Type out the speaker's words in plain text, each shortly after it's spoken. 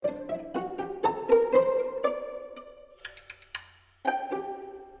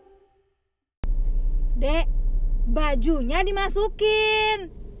bajunya dimasukin.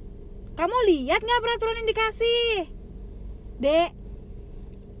 Kamu lihat nggak peraturan yang dikasih? Dek,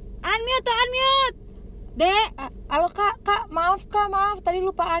 unmute. Dek, halo kak, maaf tadi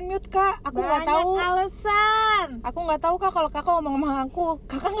lupa unmute kak. Aku nggak tahu. banyak alasan. Aku nggak tahu kak, kalau kakak ngomong sama aku,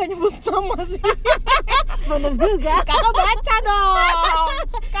 kakak nggak nyebut nama sih. Bener juga. Kakak baca dong.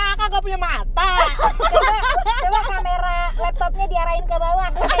 Kakak nggak punya mata. Coba kamera laptopnya diarahin ke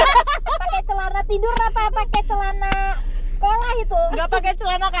bawah. Pakai celana tidur apa pakai celana sekolah itu? Nggak pakai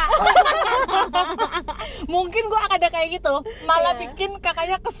celana kak. Mungkin gue akan ada kayak gitu, malah bikin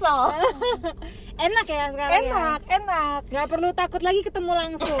kakaknya kesel. Enak ya sekarang. Enak. Gak perlu takut lagi ketemu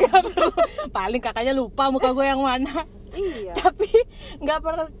langsung. Paling kakaknya lupa muka gue yang mana. Iya. Tapi nggak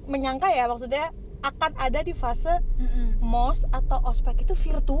pernah menyangka ya, maksudnya akan ada di fase MOS atau Ospek itu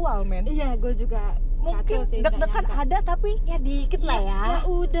virtual, men. Iya, gue juga Mungkin deg-degan ada, tapi ya dikit lah ya.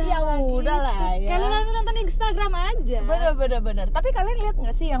 Udah lah ya. Kalian langsung nonton Instagram aja. Bener. Tapi kalian lihat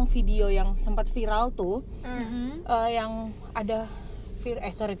nggak sih yang video yang sempat viral tuh, yang ada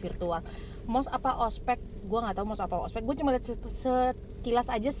virtual MOS apa Ospek? Gue nggak tahu MOS apa Ospek. Gue cuma lihat sekilas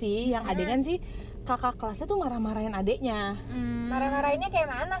aja sih, yang adegan sih kakak kelasnya tuh marah-marahin adeknya. Marah-marahinnya kayak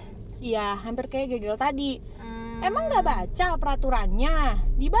mana? Iya, hampir kayak gegel tadi. Emang nggak baca peraturannya?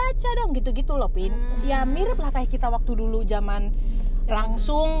 Dibaca dong, gitu-gitu loh, Pin. Ya mirip lah kayak kita waktu dulu zaman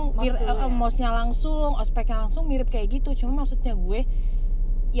langsung, MOS-nya langsung, Ospeknya langsung, mirip kayak gitu. Cuma maksudnya gue,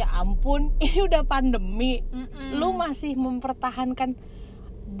 ya ampun, ini udah pandemi, lu masih mempertahankan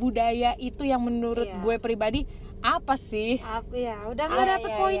budaya itu yang menurut gue pribadi apa sih? Ya udah nggak dapet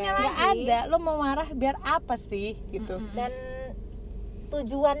poinnya lagi. Nggak ada, lo mau marah biar apa sih gitu? Dan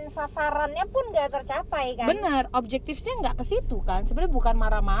tujuan sasarannya pun nggak tercapai kan? Benar, objektifnya nggak ke situ kan? Sebenarnya bukan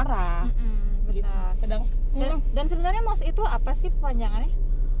marah-marah. Gitu. Dan sebenarnya MOS itu apa sih panjangannya?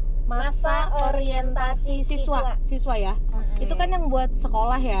 Masa orientasi siswa ya. Itu kan yang buat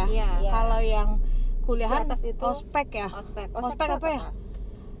sekolah ya. Kalau yang kuliahan Ospek ya. Ospek apa ya?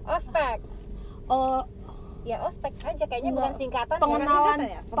 Ospek. Oh, ya Ospek aja kayaknya, bukan singkatan.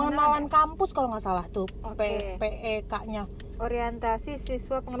 Pengenalan kampus kalau nggak salah tuh. PEK-nya. Orientasi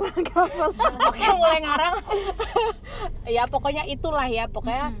siswa pengenalan kampus. Oke, mulai ngarang. Ya pokoknya itulah ya.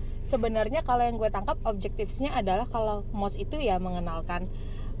 Pokoknya sebenarnya kalau yang gue tangkap objektifnya adalah kalau MOS itu ya mengenalkan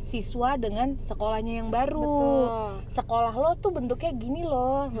siswa dengan sekolahnya yang baru. Betul. Sekolah lo tuh bentuknya gini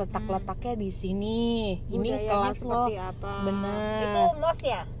loh, letak-letaknya di sini. Ini kelas lo. Apa? Bener. Itu MOS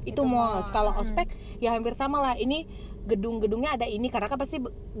ya? Itu MOS. Kalau Ospek ya hampir sama lah. Ini gedung-gedungnya ada ini karena kan pasti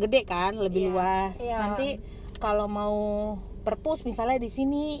gede kan, lebih luas. Nanti kalau mau perpus misalnya di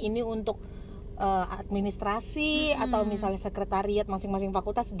sini, ini untuk administrasi atau misalnya sekretariat masing-masing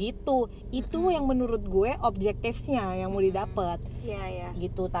fakultas gitu. Itu yang menurut gue objektifnya yang mau didapat.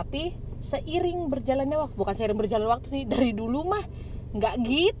 Gitu. Tapi seiring berjalannya waktu, bukan seiring berjalan waktu sih, dari dulu mah nggak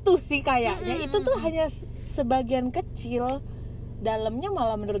gitu sih kayaknya. Itu tuh hanya sebagian kecil, dalamnya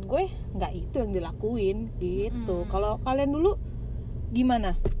malah menurut gue nggak itu yang dilakuin gitu. Kalau kalian dulu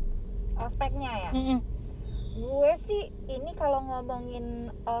gimana? Ospeknya ya? Gue sih ini kalau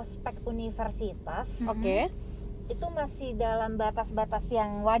ngomongin ospek universitas, itu masih dalam batas-batas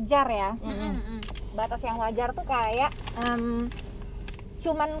yang wajar ya. Batas yang wajar tuh kayak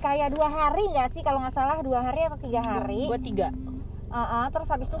cuman kayak 2 hari nggak sih kalau nggak salah, 2 hari atau 3 hari? Gue 3. Terus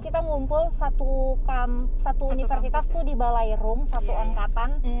habis itu kita ngumpul satu universitas tuh di Balai Rum, satu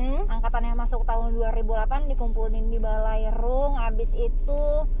angkatan. Angkatan yang masuk tahun 2008 dikumpulin di Balai Rum. Habis itu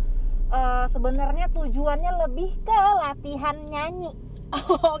sebenarnya tujuannya lebih ke latihan nyanyi.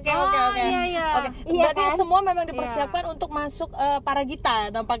 Oke. Berarti kan? semua memang dipersiapkan untuk masuk para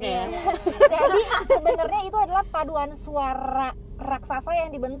gita nampaknya. Jadi sebenarnya itu adalah paduan suara raksasa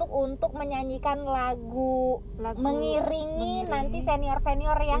yang dibentuk untuk menyanyikan lagu mengiringi nanti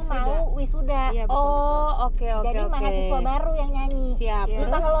senior-senior yang mau wisuda. Oke. Jadi mahasiswa baru yang nyanyi. Siap.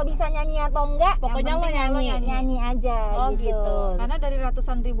 Entah kalau bisa nyanyi atau enggak, pokoknya lo nyanyi aja gitu. Karena dari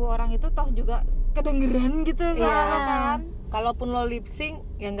ratusan ribu orang itu toh juga kedengeran gitu kan. Kalaupun lo lip sync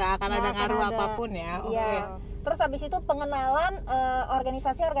ya nggak akan ada ngaruh apapun ya. Terus habis itu pengenalan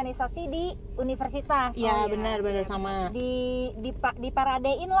organisasi-organisasi di universitas. Iya, benar sama.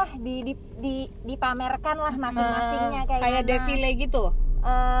 Diparadein lah, dipamerkan lah masing-masingnya kayak defile gitu.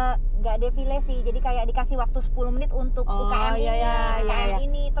 Nggak defile sih, jadi kayak dikasih waktu 10 menit untuk UKM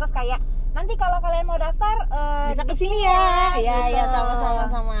ini. Terus kayak nanti kalau kalian mau daftar bisa kesini ya. Iya,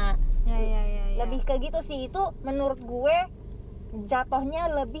 sama. Lebih ke gitu sih. Itu menurut gue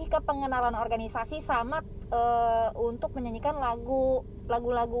jatuhnya lebih ke pengenalan organisasi sama untuk menyanyikan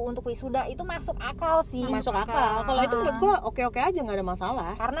lagu-lagu untuk wisuda. Itu masuk akal sih. Masuk akal. Kalau itu menurut gue oke-oke aja, nggak ada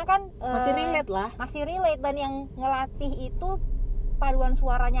masalah. Karena kan masih relate lah. Masih relate, dan yang ngelatih itu paduan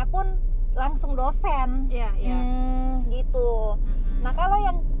suaranya pun langsung dosen. Iya. Gitu. Nah, kalau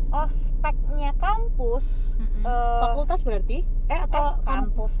yang ospeknya kampus, fakultas berarti? Atau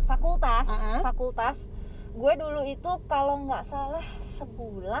kampus, fakultas. Gue dulu itu kalau nggak salah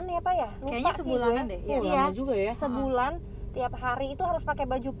sebulan ya Pak ya? Lupa kayaknya sebulanan deh. Iya, lama juga ya. Sebulan, tiap hari itu harus pakai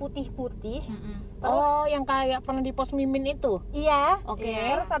baju putih-putih. Terus, yang kayak pernah di pos mimin itu? Iya. Oke.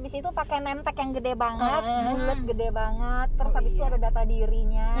 Terus habis itu pakai nemtek yang gede banget, bulat gede banget. Terus habis itu ada data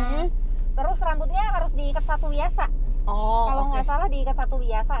dirinya. Terus rambutnya harus diikat satu biasa. Kalau nggak salah diikat satu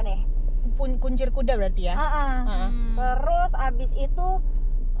biasa deh. Kuncir kuda berarti ya? Terus habis itu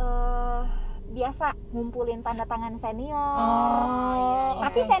biasa ngumpulin tanda tangan senior.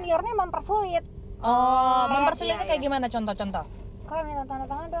 Tapi seniornya mempersulit. Mempersulitnya kayak gimana, contoh-contoh? Kak minta tanda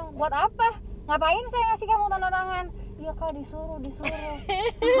tangan dong. Buat apa? Ngapain saya ngasih kamu tanda tangan? Iya Kak, disuruh.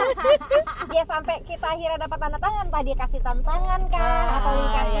 Ya sampai kita akhirnya dapat tanda tangan, entah dia kasih tanda tangan Kak, atau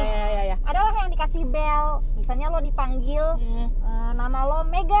dikasih adalah yang dikasih bel. Misalnya lo dipanggil nama lo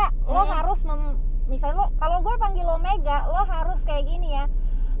Mega, lo harus misalnya lo, kalau gue panggil lo Mega, lo harus kayak gini ya,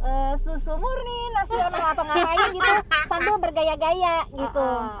 susu murni nasional atau ngapain gitu sambil bergaya-gaya gitu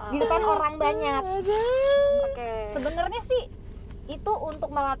di depan orang banyak. Sebenarnya sih itu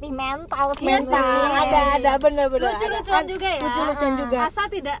untuk melatih mental sih. Ada benar-benar lucu-lucuan juga ya. Lucu-lucuan juga.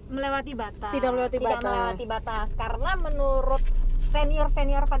 Asal tidak melewati batas. Tidak melewati batas. Karena menurut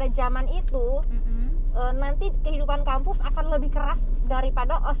senior pada zaman itu nanti kehidupan kampus akan lebih keras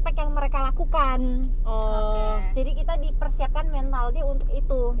daripada ospek yang mereka lakukan. Jadi kita dipersiapkan mentalnya untuk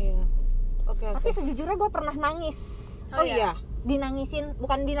itu. Tapi sejujurnya gue pernah nangis.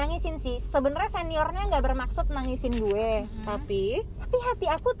 Bukan dinangisin sih, sebenarnya seniornya nggak bermaksud nangisin gue, tapi hati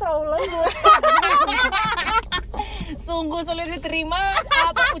aku terlalu lembut. Sungguh sulit diterima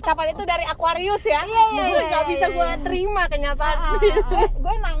ucapan itu dari Aquarius ya. Nggak bisa gue terima kenyataan.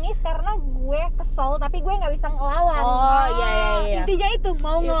 Gue nangis karena gue kesel, tapi gue nggak bisa ngelawan. Intinya itu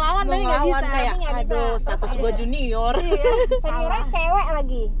mau ngelawan tapi nggak bisa. Kayak aduh, status gue junior. Seniornya cewek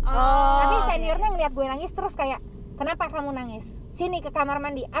lagi. Tapi seniornya ngeliat gue nangis terus kayak, kenapa kamu nangis? Sini ke kamar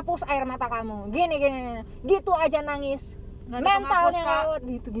mandi, hapus air mata kamu. Gini. Gitu aja nangis. Mentalnya ngawet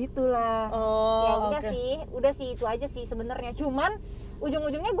gitu-gitulah. Ya udah sih itu aja sih sebenarnya. Cuman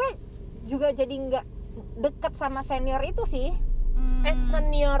ujung-ujungnya gue juga jadi nggak deket sama senior itu sih.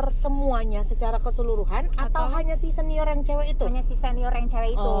 Senior semuanya secara keseluruhan atau hanya si senior yang cewek itu? Hanya si senior yang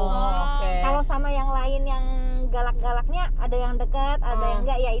cewek itu. Kalau sama yang lain yang galak-galaknya ada yang dekat, ada yang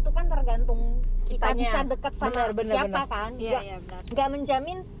enggak, ya itu kan tergantung kita bisa dekat sama siapa kan. Nggak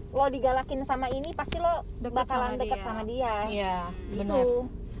menjamin lo digalakin sama ini pasti lo bakalan dekat sama dia. Iya, benar.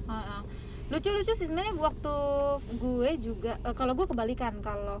 Lucu-lucu sih sebenarnya waktu gue juga kalau gue kebalikan,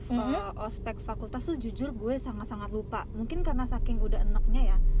 kalau ospek fakultas tuh jujur gue sangat-sangat lupa. Mungkin karena saking udah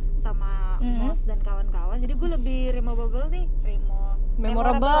enaknya ya sama mos dan kawan-kawan, jadi gue lebih memorable.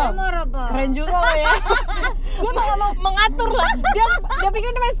 Keren juga lo ya. Dia mau mengatur lah. Dia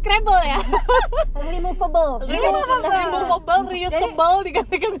pikir namanya Scrabble ya. Removable, reusable,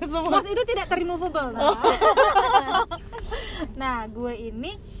 digantikan semua. Mos itu tidak removable. Nah, gue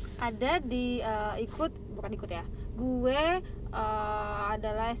ini ada di gue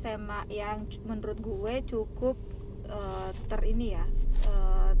adalah SMA yang menurut gue cukup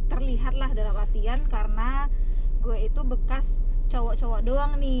terlihat lah dalam artian karena gue itu bekas cowok-cowok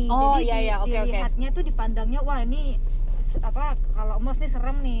doang nih. Dilihatnya tuh dipandangnya wah ini kalau mos nih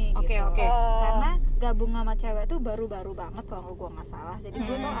serem nih gitu. Karena gabung sama cewek tuh baru-baru banget kalau gue nggak salah. Jadi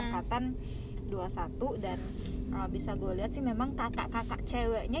gue tuh angkatan 21 dan bisa gue lihat sih memang kakak-kakak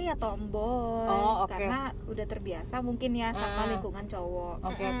ceweknya ya tomboy. Karena udah terbiasa mungkin ya sama lingkungan cowok.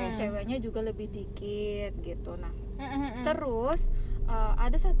 Ceweknya juga lebih dikit gitu. Nah, terus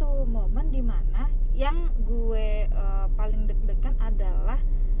ada satu momen di mana yang gue paling deg-degan adalah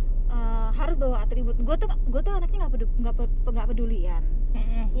harus bawa atribut. Gue tuh anaknya nggak pedulian.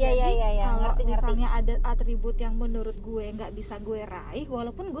 Kalau misalnya ada atribut yang menurut gue nggak bisa gue raih,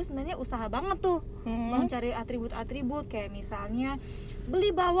 walaupun gue sebenarnya usaha banget tuh mau cari atribut kayak misalnya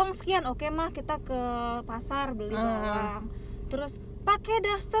beli bawang sekian, oke mah kita ke pasar beli bawang. Terus pakai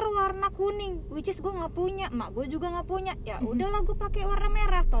daster warna kuning, which is gue nggak punya, mak gue juga nggak punya. Ya udahlah gue pakai warna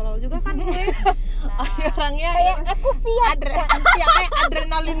merah, tolol juga kan gue. Nah, orangnya kayak aku siap, kayak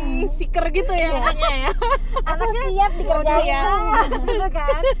adrenalin seeker gitu ya orangnya ya. Aku siap dikerjain gitu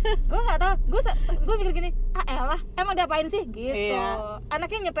kan. Gue nggak tahu, gue mikir gini, elah emang diapain sih gitu. Iya.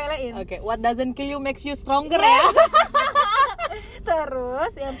 Anaknya nyepelein. Oke, what doesn't kill you makes you stronger ya.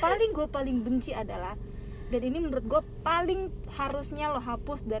 Terus yang gue paling benci adalah, dan ini menurut gue paling harusnya lo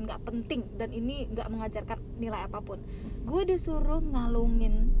hapus dan gak penting, dan ini gak mengajarkan nilai apapun. Gue disuruh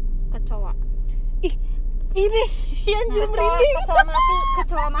ngalungin kecoa. Ih, ini yang merinding.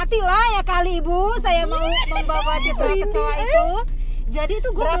 Kecoa mati lah ya kali ibu. Saya mau membawa cerita kecoa itu. Jadi itu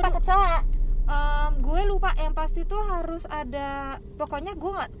gue berapa kecoa? Gue lupa, yang pasti tuh harus ada, pokoknya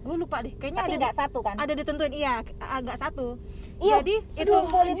gue lupa deh, kayaknya tapi ada nggak satu kan? Ada ditentuin, iya agak satu. Iya, jadi itu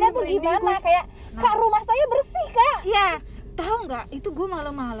ngumpulinnya tuh gimana? Kayak kak rumah saya bersih kak. Iya, tahu nggak? Itu gue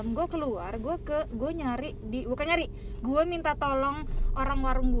malam-malam gue keluar, gue nyari gue minta tolong orang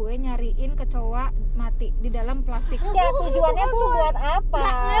warung gue nyariin kecoa mati di dalam plastik. Enggak, tujuannya tuh buat apa?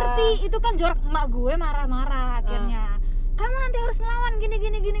 Nggak ngerti, itu kan jorok. Emak gue marah-marah akhirnya. Kamu nanti harus melawan gini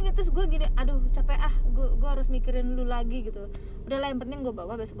terus gue gini, aduh capek gue harus mikirin lu lagi gitu. Udahlah, yang penting gue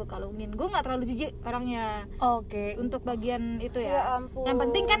bawa, besok gue kalungin. Gue nggak terlalu jijik orangnya. Oke. Untuk bagian itu ya. Ya Ampun. Yang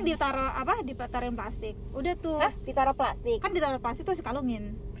penting kan ditaruhin plastik. Udah tuh. Ditaruh plastik. Kan ditaruh plastik terus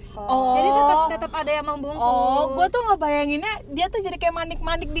kalungin. Oh. Jadi tetap ada yang membungkus. Oh, gue tuh nggak bayanginnya dia tuh jadi kayak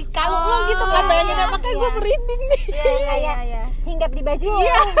manik-manik di kalung lo gitu kan, bayanginnya, makanya gue merinding nih. Iya. Hinggap di baju.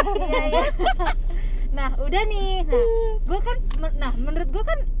 Iya. Nah udah nih, gue kan, menurut gue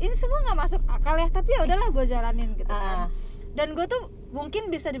kan ini semua nggak masuk akal ya, tapi ya udahlah gue jalanin gitu kan. Dan gue tuh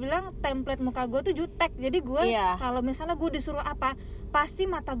mungkin bisa dibilang template muka gue tuh jutek, jadi gue kalau misalnya gue disuruh apa, pasti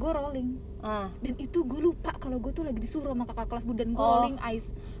mata gue rolling. Dan itu gue lupa kalau gue tuh lagi disuruh sama kakak kelas gue, dan gue rolling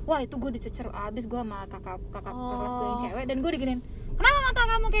eyes. Wah itu gue dicecer abis gue sama kakak kelas gue yang cewek, dan gue diginin, kenapa mata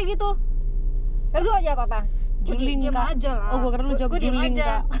kamu kayak gitu? Lalu aja apa? Juling kak. Aja lah. Oh gue kira lu jawab juling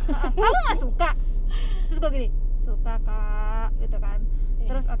kak. Kamu nggak suka? Terus gue gini, suka kak gitu kan.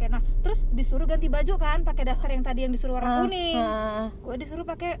 Terus oke, terus disuruh ganti baju kan, pakai daster yang tadi yang disuruh warna kuning. Gue disuruh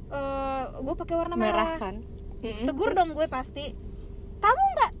pakai warna merah kan. Tegur dong gue pasti, kamu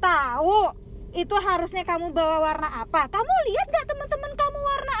nggak tahu itu harusnya kamu bawa warna apa? Kamu lihat nggak teman-teman kamu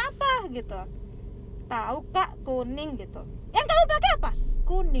warna apa gitu? Tahu kak, kuning gitu. Yang kamu pakai apa?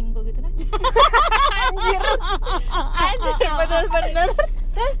 Kuning, gue gitu aja. Anjir bener-bener.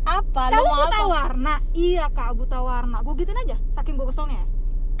 Terus apa? Kamu buta warna? Iya kak, buta warna. Gue gituin aja, saking gue keselnya.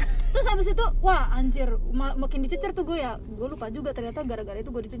 Terus habis itu, wah anjir, makin dicecer tuh gue ya. Gue lupa juga ternyata gara-gara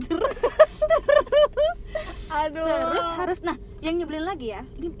itu gue dicecer. Terus harus, yang nyebelin lagi ya,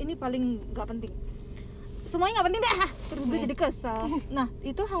 ini paling gak penting. Semuanya gak penting deh, terus gue jadi kesel. Nah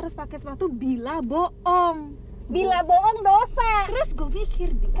itu harus pakai sepatu bila bohong. Bila bohong dosa. Terus gue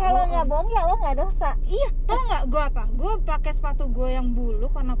mikir, kalau nggak bohong ya lo nggak dosa. Iya, tau nggak gue apa? Gue pakai sepatu gue yang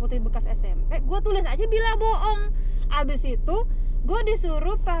bulu warna putih bekas SMP. Gue tulis aja bila bohong. Abis itu gue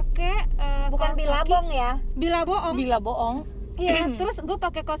disuruh pakai bukan bila bohong ya? Bila bohong. Iya. Terus gue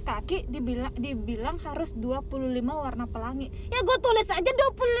pakai kaos kaki, dibilang harus 25 warna pelangi. Ya gue tulis aja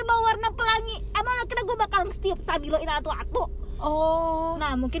 25 warna pelangi. Emang lo kira gue bakal setiap sabiloin atu-atu? Oh.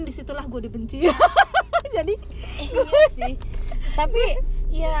 Nah mungkin disitulah gue dibenci. Jadi iya sih. Tapi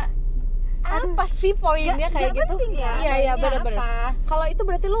ya apa sih poinnya kayak gitu? Iya benar-benar. Kalau itu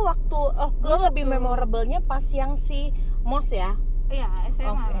berarti lu waktu lu lebih memorable-nya pas yang si MOS ya? Iya,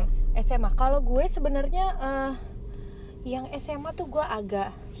 SMA. Okay. SMA. Kalau gue sebenarnya yang SMA tuh gue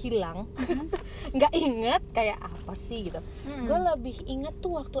agak hilang. Nggak inget kayak apa sih gitu. Gue lebih inget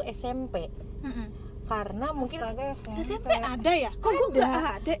tuh waktu SMP. Karena mungkin SMP ada ya? Kok gue nggak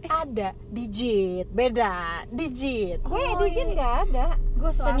ada? Ada digit, beda digit. Gue digit nggak ada.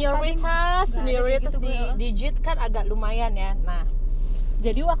 Gue senioritas gitu, di digit kan agak lumayan ya. Nah,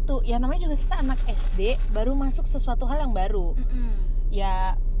 jadi waktu ya namanya juga kita anak SD baru masuk sesuatu hal yang baru.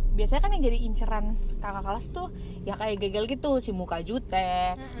 Ya biasanya kan yang jadi inceran kakak kelas tuh ya kayak gagal gitu, si muka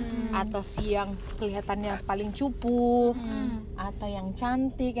jutek, atau si yang kelihatannya paling cupu, atau yang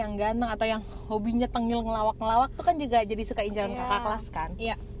cantik, yang ganteng, atau yang hobinya tengil ngelawak-ngelawak tuh kan juga jadi suka inceran kakak kelas kan.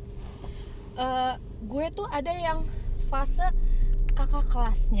 Iya. Gue tuh ada yang fase kakak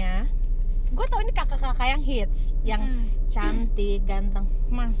kelasnya, gue tau ini kakak-kakak yang hits, yang cantik, ganteng,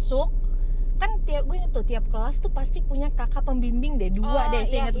 masuk kan gue inget tuh tiap kelas tuh pasti punya kakak pembimbing deh, 2 deh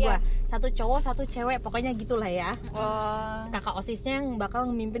seinget gue, 1 cowok 1 cewek, pokoknya gitulah ya. Kakak osisnya yang bakal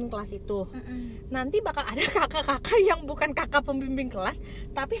memimpin kelas itu. Nanti bakal ada kakak-kakak yang bukan kakak pembimbing kelas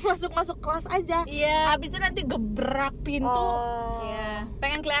tapi masuk kelas aja. Habis itu nanti gebrak pintu,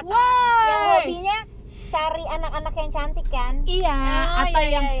 pengen kelihatan. Yang hobinya cari anak-anak yang cantik kan? Atau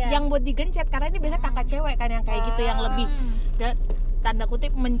yang buat digencet, karena ini biasanya kakak cewek kan yang kayak gitu, yang lebih tanda kutip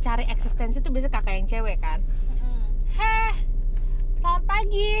mencari eksistensi itu biasanya kakak yang cewek kan. Selamat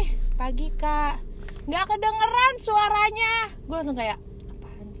pagi kak, nggak kedengeran suaranya. Gue langsung kayak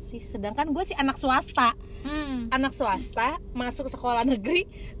apaan sih, sedangkan gue sih anak swasta, masuk sekolah negeri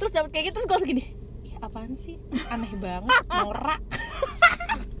terus dapat kayak gitu, terus gue segini, apaan sih, aneh banget, norak.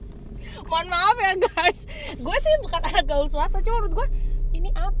 Mohon maaf ya guys, gue sih bukan anak gaul swasta, cuma menurut gue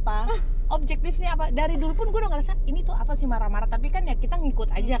ini apa, objektifnya apa. Dari dulu pun gue udah ngerasa ini tuh apa sih marah-marah, tapi kan ya kita ngikut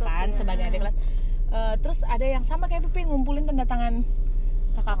aja kan sebagai adik kelas. Terus ada yang sama kayak Pipi, ngumpulin tanda tangan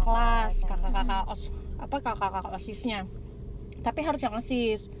kakak kelas, kakak osisnya, tapi harus yang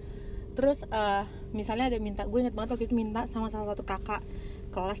osis. Terus misalnya ada minta, gue inget banget waktu itu minta sama salah satu kakak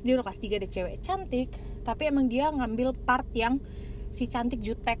kelas, dia udah kelas 3, deh, cewek cantik, tapi emang dia ngambil part yang si cantik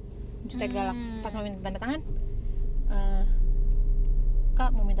jutek galak. Pas mau minta tanda tangan, kak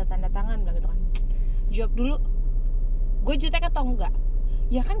mau minta tanda tangan, bilang gitu kan, jawab dulu gue jutek atau enggak.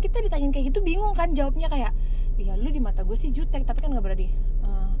 Ya kan kita ditanyain kayak gitu bingung kan jawabnya, kayak ya lu di mata gue sih jutek, tapi kan nggak berani.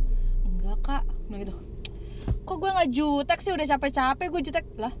 Enggak kak, bilang gitu. Kok gue nggak jutek sih, udah capek-capek gue jutek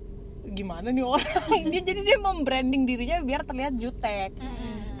lah. Gimana nih orang? Dia membranding dirinya biar terlihat jutek.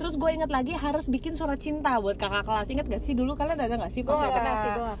 Terus gue inget lagi harus bikin surat cinta buat kakak kelas. Ingat gak sih dulu, kalian ada gak sih?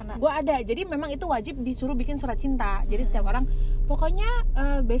 Gue ada. Jadi memang itu wajib disuruh bikin surat cinta. Jadi setiap orang, pokoknya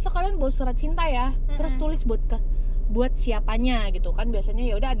besok kalian bawa surat cinta ya. Terus tulis buat siapanya gitu kan. Biasanya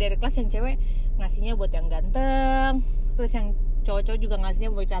ya udah ada dari kelas yang cewek ngasihnya buat yang ganteng, terus yang cowok-cowok juga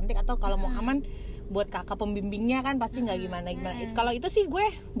ngasihnya buat cantik, atau kalau mau aman buat kakak pembimbingnya kan pasti nggak gimana. Kalau itu sih gue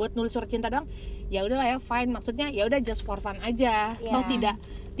buat nulis surat cinta doang, ya udahlah ya fine, maksudnya ya udah just for fun aja, toh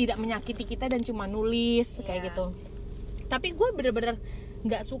tidak menyakiti kita dan cuma nulis kayak gitu. Tapi gue bener-bener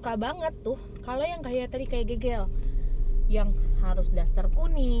nggak suka banget tuh kalau yang kayak tadi kayak gegel, yang harus daster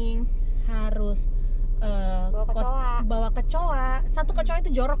kuning, harus bawa kecoa. Satu kecoa itu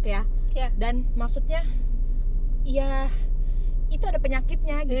jorok ya. Dan maksudnya ya itu ada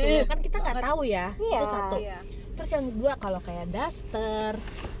penyakitnya gitu loh, kan kita nggak tahu ya. Itu satu. Terus yang kedua, kalau kayak daster,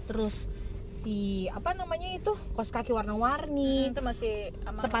 terus si apa namanya itu, kaos kaki warna-warni, itu masih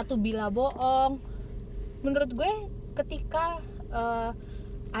aman. Sepatu bila bohong. Menurut gue ketika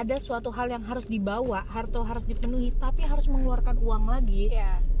ada suatu hal yang harus dibawa, harus dipenuhi, tapi harus mengeluarkan uang lagi.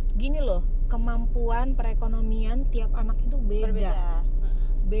 Gini loh, kemampuan perekonomian tiap anak itu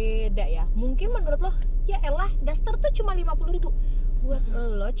beda ya. Mungkin menurut lo, ya elah daster tuh cuma 50.000. Buat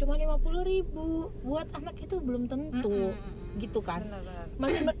lo cuma 50.000, buat anak itu belum tentu. Gitu kan.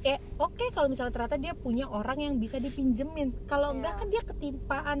 Masih oke, kalau misalnya ternyata dia punya orang yang bisa dipinjemin. Kalau enggak kan dia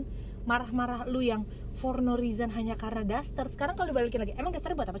ketimpaan marah-marah lu yang for no reason hanya karena daster. Sekarang kalau dibalikin lagi, emang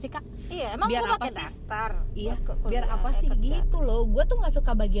daster buat apa sih kak? Emang biar gue pakai daster. Biar apa sih gitu loh. Gue tuh nggak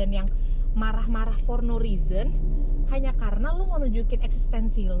suka bagian yang marah-marah for no reason hanya karena lu mau nunjukin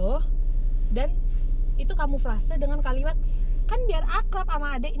eksistensi lo, dan itu kamuflase dengan kalimat kan biar akrab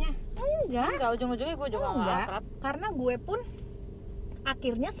sama adeknya. Enggak, ujung-ujungnya gue juga enggak akrab. Karena gue pun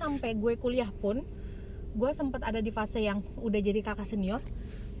akhirnya sampai gue kuliah pun, gue sempat ada di fase yang udah jadi kakak senior,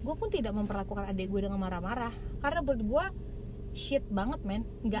 gue pun tidak memperlakukan adik gue dengan marah-marah. Karena menurut gue shit banget men,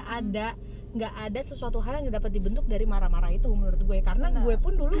 nggak ada sesuatu hal yang dapat dibentuk dari marah-marah itu menurut gue. Karena gue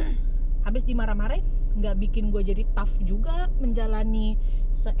pun dulu habis dimarah-marahin nggak bikin gue jadi tough juga menjalani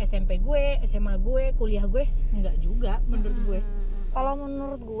SMP gue, SMA gue, kuliah gue, nggak juga menurut gue. Kalau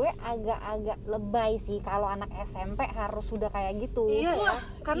menurut gue agak-agak lebay sih kalau anak SMP harus sudah kayak gitu.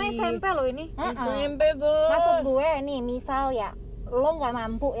 Karena SMP loh ini. SMP bos. Maksud gue nih, misal ya lo nggak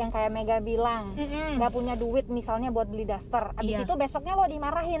mampu yang kayak Mega bilang, nggak punya duit misalnya buat beli daster, abis itu besoknya lo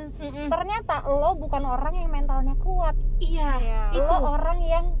dimarahin. Ternyata lo bukan orang yang mentalnya kuat. Lo orang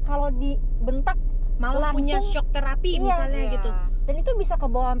yang kalau dibentak malah langsung, punya shock terapi misalnya gitu. Dan itu bisa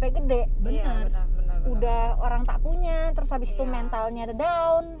kebawa sampai gede. Benar. Udah orang tak punya, terus habis itu mentalnya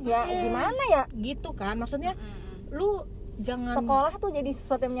down. Ya gimana ya? Gitu kan, maksudnya lu jangan sekolah tuh jadi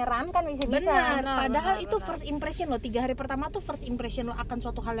sesuatu yang menyeramkan bisa-bisa. Benar. Padahal itu first impression lo, 3 hari pertama tuh first impression lo akan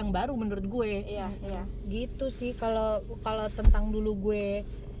suatu hal yang baru menurut gue. Iya. Gitu sih kalau tentang dulu gue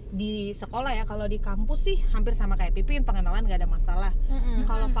di sekolah ya. Kalau di kampus sih hampir sama kayak Pipin, pengenalan gak ada masalah.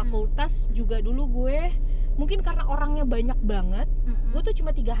 Kalau fakultas juga dulu gue mungkin karena orangnya banyak banget, gue tuh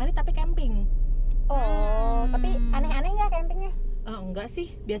cuma 3 hari tapi camping. Tapi aneh-aneh nggak campingnya? Enggak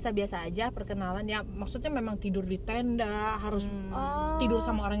sih, biasa-biasa aja perkenalan ya. Maksudnya memang tidur di tenda, harus tidur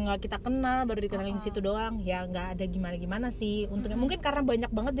sama orang yang gak kita kenal, baru dikenalin situ doang. Ya nggak ada gimana-gimana sih. Untungnya mungkin karena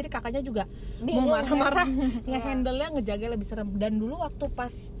banyak banget, jadi kakaknya juga mau marah-marah, nge-handle-nya, ngejaga lebih serem. Dan dulu waktu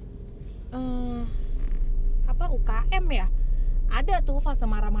pas UKM ya, ada tuh fase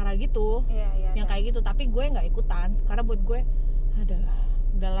marah-marah gitu, yang kayak gitu. Tapi gue nggak ikutan, karena buat gue,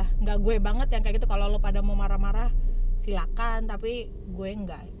 udahlah, nggak gue banget yang kayak gitu. Kalau lo pada mau marah-marah silakan, tapi gue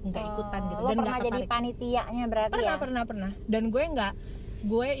nggak ikutan gitu. Lo Dan pernah jadi panitianya berarti ya? Pernah. Dan gue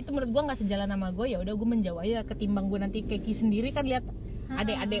itu menurut gue nggak sejalan sama gue. Ya udah gue menjauh aja, ketimbang gue nanti keki sendiri kan lihat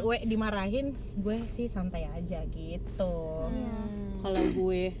adek-adek gue dimarahin, gue sih santai aja gitu. Kalau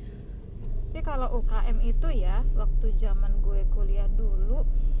gue tapi kalau UKM itu ya, waktu zaman gue kuliah dulu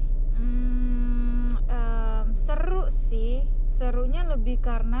seru sih. Serunya lebih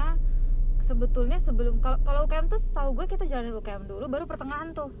karena sebetulnya sebelum kalau UKM tuh tahu gue kita jalanin UKM dulu, baru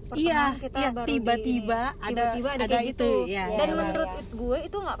pertengahan kita baru tiba-tiba ada kayak gitu. Dan menurut gue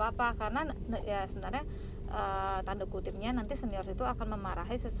itu nggak apa-apa, karena ya sebenarnya tanda kutipnya nanti senior itu akan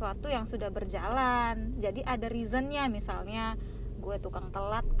memarahi sesuatu yang sudah berjalan. Jadi ada reasonnya, misalnya gue tukang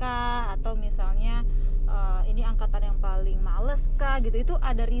telat kah, atau misalnya ini angkatan yang paling males kah gitu. Itu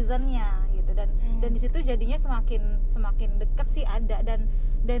ada reasonnya gitu. Dan di situ jadinya semakin dekat sih ada,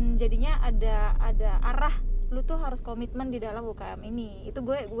 dan jadinya ada arah lu tuh harus komitmen di dalam UKM ini. Itu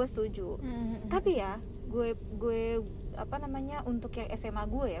gue setuju. Tapi ya gue untuk yang SMA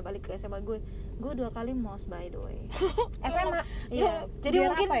gue ya, balik ke SMA gue 2 kali MOS by the way. SMA? Iya. Jadi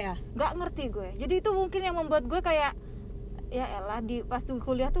mungkin ya? Gak ngerti gue. Jadi itu mungkin yang membuat gue kayak ya elah, di pas tuh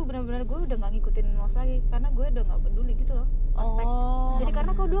kuliah tuh benar-benar gue udah nggak ngikutin MOS lagi, karena gue udah nggak peduli gitu loh Ospek. Jadi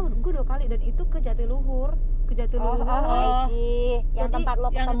karena gue 2 kali, dan itu ke Jatiluhur. Sih yang tempat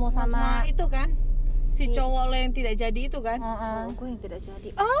lo ketemu sama itu kan si cowok lo yang tidak jadi itu kan. Cowok gue yang tidak jadi.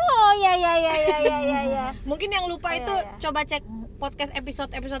 Ya. Mungkin yang lupa itu coba cek podcast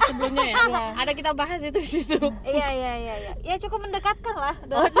episode sebelumnya ya. Ada kita bahas itu di situ. Iya. Ya cukup mendekatkan lah.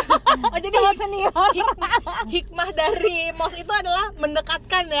 Jadi senior. Hikmah dari MOS itu adalah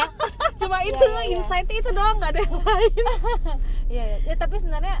mendekatkan ya. Cuma itu insight itu doang, nggak ada yang lain. Ya tapi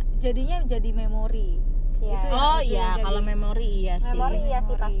sebenarnya jadinya jadi memori. Kalau memori iya sih. Memori iya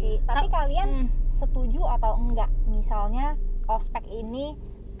sih pasti. Tapi kalian setuju atau enggak misalnya Ospek ini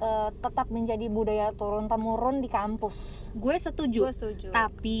tetap menjadi budaya turun-temurun di kampus? Gue setuju.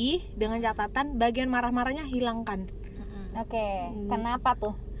 Tapi dengan catatan bagian marah-marahnya hilangkan. Oke. Kenapa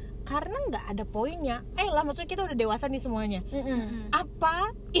tuh? Karena nggak ada poinnya. Maksudnya kita udah dewasa nih semuanya.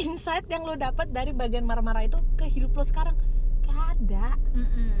 Apa insight yang lo dapat dari bagian marah-marah itu ke hidup lo sekarang? Gak ada.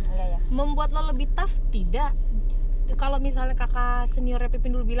 Membuat lo lebih tough? Tidak. Kalau misalnya kakak senior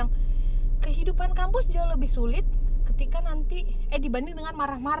Pipin dulu bilang kehidupan kampus jauh lebih sulit ketika nanti dibanding dengan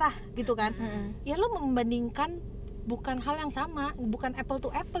marah-marah gitu kan. Ya lo membandingkan bukan hal yang sama, bukan apple to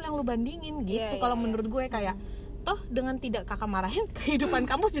apple yang lo bandingin gitu. Kalau menurut gue kayak toh dengan tidak kakak marahin, kehidupan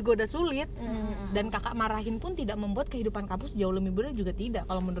kampus juga udah sulit. Dan kakak marahin pun tidak membuat kehidupan kampus jauh lebih berat juga, tidak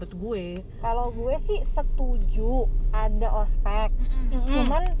kalau menurut gue. Kalau gue sih setuju ada Ospek.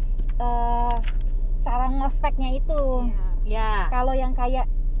 Cuman cara ngospeknya itu kalau yang kayak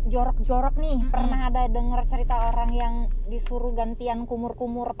jorok-jorok nih, pernah ada denger cerita orang yang disuruh gantian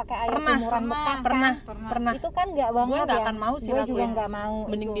kumur-kumur pakai air kumuran bekas? Pernah. Itu kan nggak banget. Gue nggak akan mau sih. Gue juga nggak mau.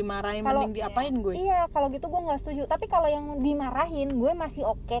 Mending itu dimarahin, mending diapain gue? Iya, kalau gitu gue nggak setuju. Tapi kalau yang dimarahin, gue masih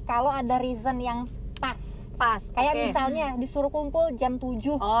oke kalau ada reason yang pas. Kayak misalnya disuruh kumpul jam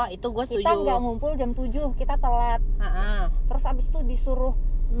 7. Oh, itu gue setuju. Kita nggak ngumpul jam 7, kita telat. Terus abis itu disuruh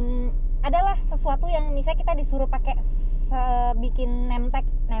adalah sesuatu yang misalnya kita disuruh pakai bikin nemtek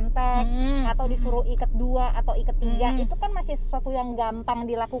atau disuruh ikat 2 atau ikat 3, itu kan masih sesuatu yang gampang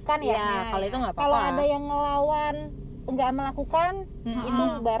dilakukan ya. Kalau itu nggak apa-apa. Kalau ada yang ngelawan nggak melakukan, itu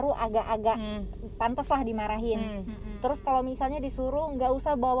baru agak-agak pantas lah dimarahin. Terus kalau misalnya disuruh nggak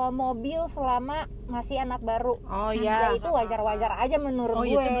usah bawa mobil selama masih anak baru, ya itu wajar-wajar aja menurut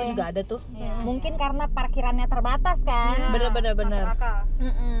gue. Itu dulu juga ada tuh. Mungkin karena parkirannya terbatas kan. Bener.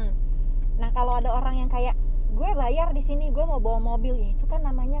 Nah kalau ada orang yang kayak gue bayar di sini, gue mau bawa mobil, ya itu kan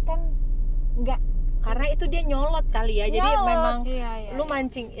namanya kan nggak, karena itu dia nyolot kali ya. Jadi memang lu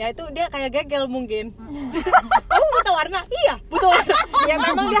mancing ya, itu dia kayak gagal mungkin. Kamu butuh warna? Iya butuh warna. Ya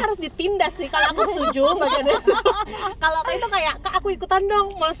memang dia harus ditindas sih, kalau aku setuju bagian itu. Kalau itu kayak aku ikutan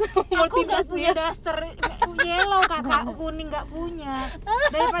dong mas. Aku nggak punya daster yellow, kakak kuning nggak punya.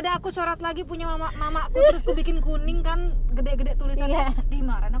 Daripada aku coret lagi punya mamaku terus aku bikin kuning kan gede-gede tulisannya.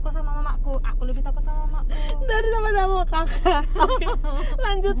 Dimarahin aku sama mamaku. Aku lebih takut sama mamaku dari sama kakak.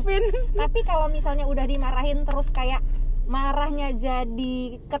 Lanjut Vin. Tapi kalau misalnya udah dimarahin terus kayak marahnya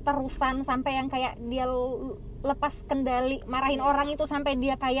jadi keterusan sampai yang kayak dia lepas kendali, marahin orang itu sampai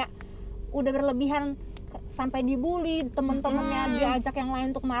dia kayak udah berlebihan, sampai dibully temen-temennya, diajak yang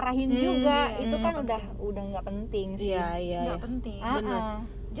lain untuk marahin juga, itu kan udah nggak penting sih. Nggak penting. Benar.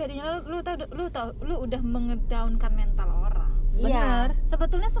 Jadinya lu udah mengedownkan mental orang. Benar.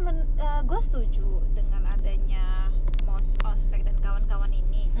 Sebetulnya gue setuju dengan adanya Ospek dan kawan-kawan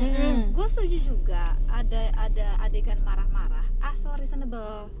ini. Gue setuju juga ada adegan marah-marah asal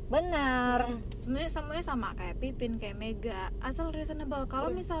reasonable. Benar. Semuanya sama kayak Pipin, kayak Mega, asal reasonable.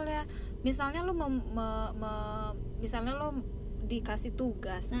 Kalau misalnya lu misalnya lo dikasih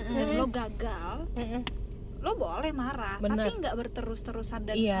tugas dan lo gagal, lo boleh marah. Bener. Tapi nggak berterus-terusan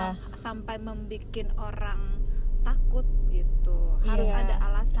dan sampai membikin orang takut gitu. Harus ada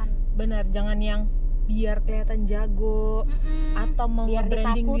alasan. Benar, jangan yang biar kelihatan jago atau mau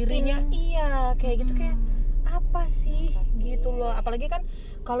nge-branding dirinya. Iya, kayak gitu, kayak apa sih gitu loh. Apalagi kan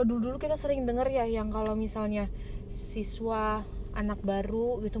kalau dulu kita sering denger ya yang kalau misalnya siswa anak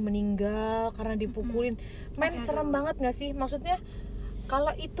baru gitu meninggal karena dipukulin. Serem banget enggak sih? Maksudnya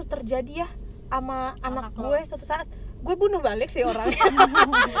kalau itu terjadi ya sama anak gue suatu saat, gue bunuh balik sih orang.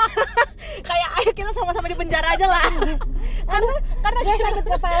 Kayak ayo kita sama-sama di penjara aja lah. karena dia sakit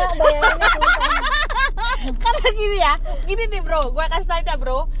kepala bayangannya. Karena gini nih bro, gue kasih tau ya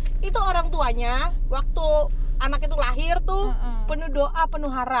bro, itu orang tuanya waktu anak itu lahir tuh penuh doa, penuh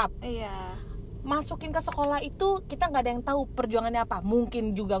harap. Iya. Masukin ke sekolah itu kita nggak ada yang tahu perjuangannya apa,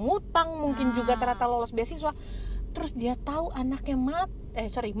 mungkin juga ngutang, mungkin juga ternyata lolos beasiswa. Terus dia tahu anaknya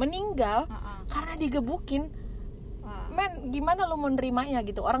meninggal karena digebukin. Men, gimana lu menerimanya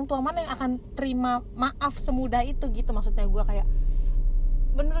gitu? Orang tua mana yang akan terima maaf semudah itu gitu? Maksudnya gue kayak,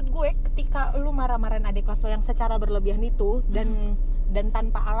 menurut gue ketika lu marah-marahin adik kelas lo yang secara berlebihan itu dan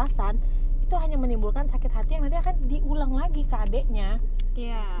tanpa alasan, itu hanya menimbulkan sakit hati yang nanti akan diulang lagi ke adiknya.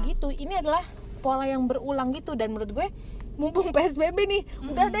 Gitu. Ini adalah pola yang berulang gitu, dan menurut gue mumpung PSBB nih,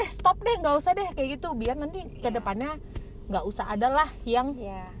 udah deh stop deh, nggak usah deh kayak gitu, biar nanti ke depannya nggak usah ada lah yang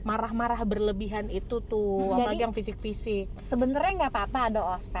marah-marah berlebihan itu tuh. Apalagi yang fisik-fisik. Sebenarnya nggak apa-apa ada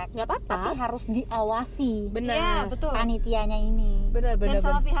Ospek, nggak apa-apa, tapi harus diawasi. Benar, betul. Panitianya ini. Dan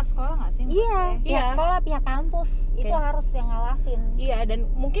sama pihak sekolah nggak sih? Pihak sekolah, pihak kampus itu harus yang ngawasin. Iya, dan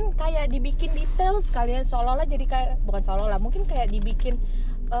mungkin kayak dibikin detail sekalian, seolah-olah jadi kayak, bukan seolah-olah, mungkin kayak dibikin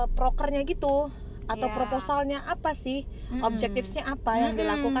prokernya gitu, atau proposalnya apa sih, objektifnya apa, yang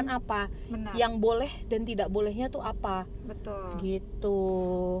dilakukan apa, yang boleh dan tidak bolehnya tuh apa. Betul. Gitu.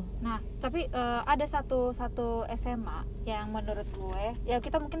 Nah, tapi ada satu SMA yang menurut gue, ya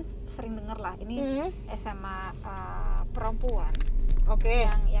kita mungkin sering dengar lah, ini SMA perempuan. Oke.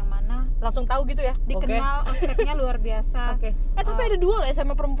 Yang mana langsung tahu gitu ya. Dikenal Ospeknya luar biasa. Tapi ada dua loh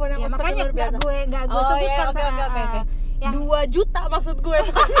SMA perempuan yang Ospeknya luar biasa. Makanya gue sebutkan. Oke. 2 juta maksud gue.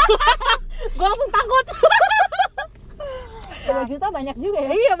 Gue langsung takut. 2 juta banyak juga ya.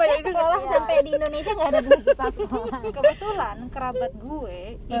 Iya, banyak juga. Sekolah sampai di Indonesia nggak ada 2 juta sekolah. Kebetulan kerabat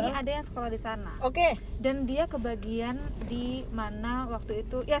gue ini ada yang sekolah di sana. Dan dia kebagian di mana waktu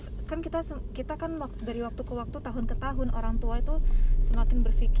itu, ya kan kita kan dari waktu ke waktu, tahun ke tahun, orang tua itu semakin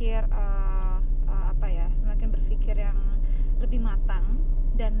berpikir semakin berpikir yang lebih matang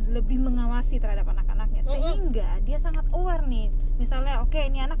dan lebih mengawasi terhadap anak-anaknya, sehingga dia sangat aware nih. Misalnya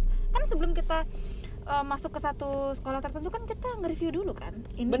ini anak kan, sebelum kita masuk ke satu sekolah tertentu kan kita nge-review dulu kan,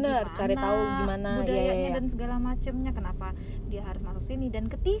 ini bener, gimana, cari tahu gimana budayanya dan segala macamnya, kenapa dia harus masuk sini. Dan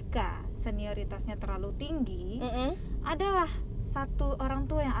ketika senioritasnya terlalu tinggi, adalah satu orang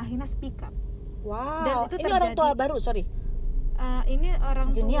tua yang akhirnya speak up. Dan itu ini orang tua baru, ini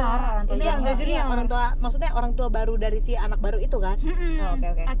orang junior, junior. Orang tua, maksudnya orang tua baru dari si anak baru itu kan.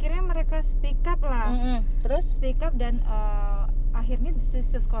 Oke. Akhirnya mereka speak up lah. Terus speak up dan akhirnya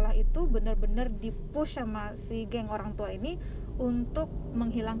sisi sekolah itu benar-benar dipush sama si geng orang tua ini untuk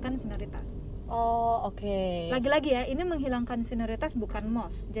menghilangkan senioritas. Lagi-lagi ya, ini menghilangkan senioritas bukan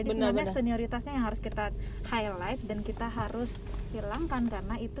MOS. Jadi sebenarnya senioritasnya yang harus kita highlight dan kita harus hilangkan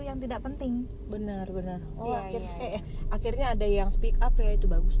karena itu yang tidak penting. Benar. Akhirnya ada yang speak up ya,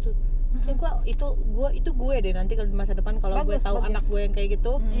 itu bagus tuh. Itu gue deh nanti kalau di masa depan kalau gue tahu anak gue yang kayak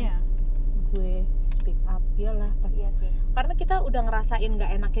gitu. Gue speak up, iyalah pasti. Karena kita udah ngerasain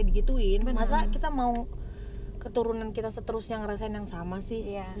nggak enaknya digituin. Masa kita mau keturunan kita seterusnya ngerasain yang sama sih,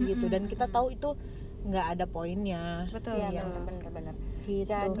 gitu. Dan kita tahu itu nggak ada poinnya. Betul. Iya, bener. Gitu.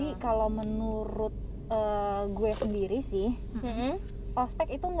 Jadi kalau menurut gue sendiri sih,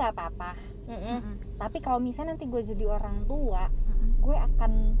 ospek itu nggak apa-apa. Tapi kalau misalnya nanti gue jadi orang tua, gue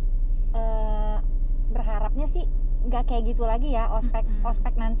akan berharapnya sih nggak kayak gitu lagi ya.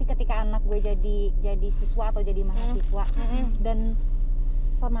 Ospek nanti ketika anak gue jadi siswa atau jadi mahasiswa, dan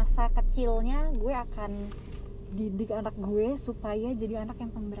semasa kecilnya gue akan didik anak gue supaya jadi anak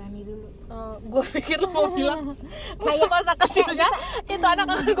yang pemberani dulu. Gue pikir lo mau bilang masa kecilnya itu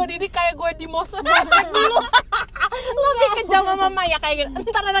anak akan gue didik kayak gue di mOSpek dulu. Lo lebih kejam sama mama ya kayak gitu.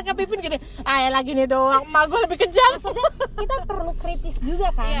 Ntar anaknya Pipin gini, lagi nih doang, emak gue lebih kejam. Maksudnya kita perlu kritis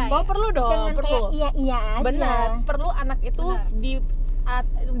juga kan? Perlu dong. Jangan perlu. Kayak iya aja. Benar, perlu anak itu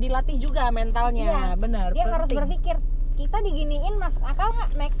dilatih juga mentalnya. Benar. Dia harus berpikir, kita diginiin masuk akal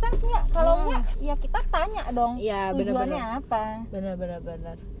nggak, make sense nggak? Kalau nggak, ya kita tanya dong, tujuannya apa?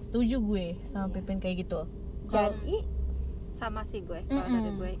 Benar. Setuju gue sama Pipin kayak gitu. Jadi sama sih gue, kalau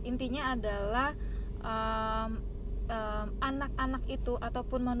dari gue intinya adalah anak-anak itu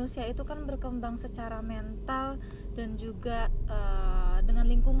ataupun manusia itu kan berkembang secara mental dan juga dengan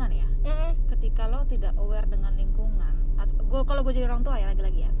lingkungan ya. Ketika lo tidak aware dengan lingkungan, kalau gue jadi orang tua ya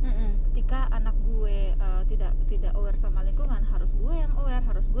lagi-lagi ya, ketika anak gue tidak aware sama lingkungan, harus gue yang aware,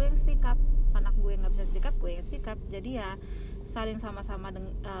 harus gue yang speak up. Anak gue nggak bisa speak up, gue yang speak up. Jadi ya saling sama-sama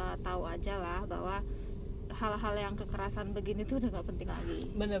tahu aja lah bahwa hal-hal yang kekerasan begini tuh udah nggak penting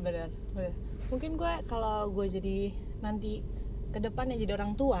lagi. Bener. Mungkin gue kalau gue jadi nanti ke depannya jadi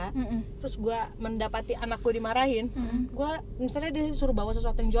orang tua, terus gue mendapati anak gue dimarahin, gue misalnya disuruh bawa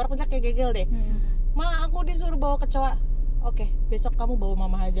sesuatu yang jorok, misalnya kayak gegel deh, Ma aku disuruh bawa kecoa, oke, besok kamu bawa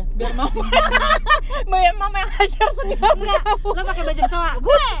mama aja, biar mama yang hajar sendiri. Lo pakai baju kecoa,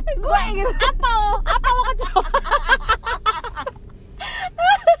 gue gitu. Apa lo kecoa?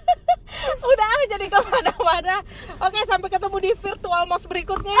 Udah jadi kemana-mana. Oke, sampai ketemu di virtual mos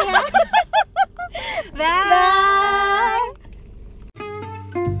berikutnya ya.